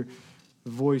 Lord. May your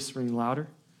voice ring louder.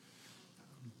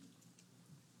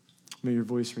 May your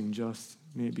voice ring just.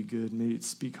 May it be good. May it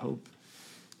speak hope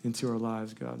into our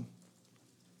lives, God.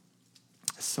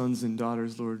 Sons and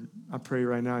daughters, Lord, I pray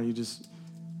right now you just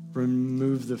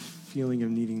remove the feeling of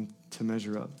needing to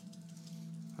measure up.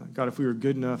 God, if we were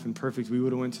good enough and perfect, we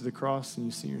would have went to the cross and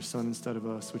you sent your son instead of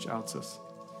us, which outs us.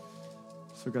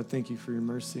 So God, thank you for your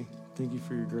mercy. Thank you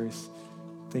for your grace.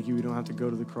 Thank you we don't have to go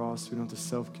to the cross. We don't have to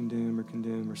self-condemn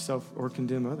or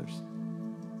condemn others.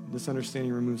 This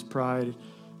understanding removes pride.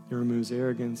 It removes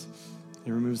arrogance.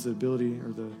 It removes the ability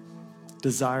or the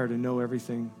desire to know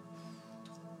everything.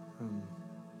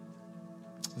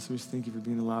 So we just thank you for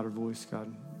being a louder voice,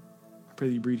 God. I pray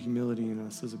that you breed humility in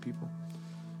us as a people.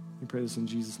 We pray this in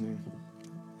Jesus' name.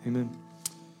 Amen.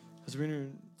 As we enter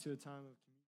into a time of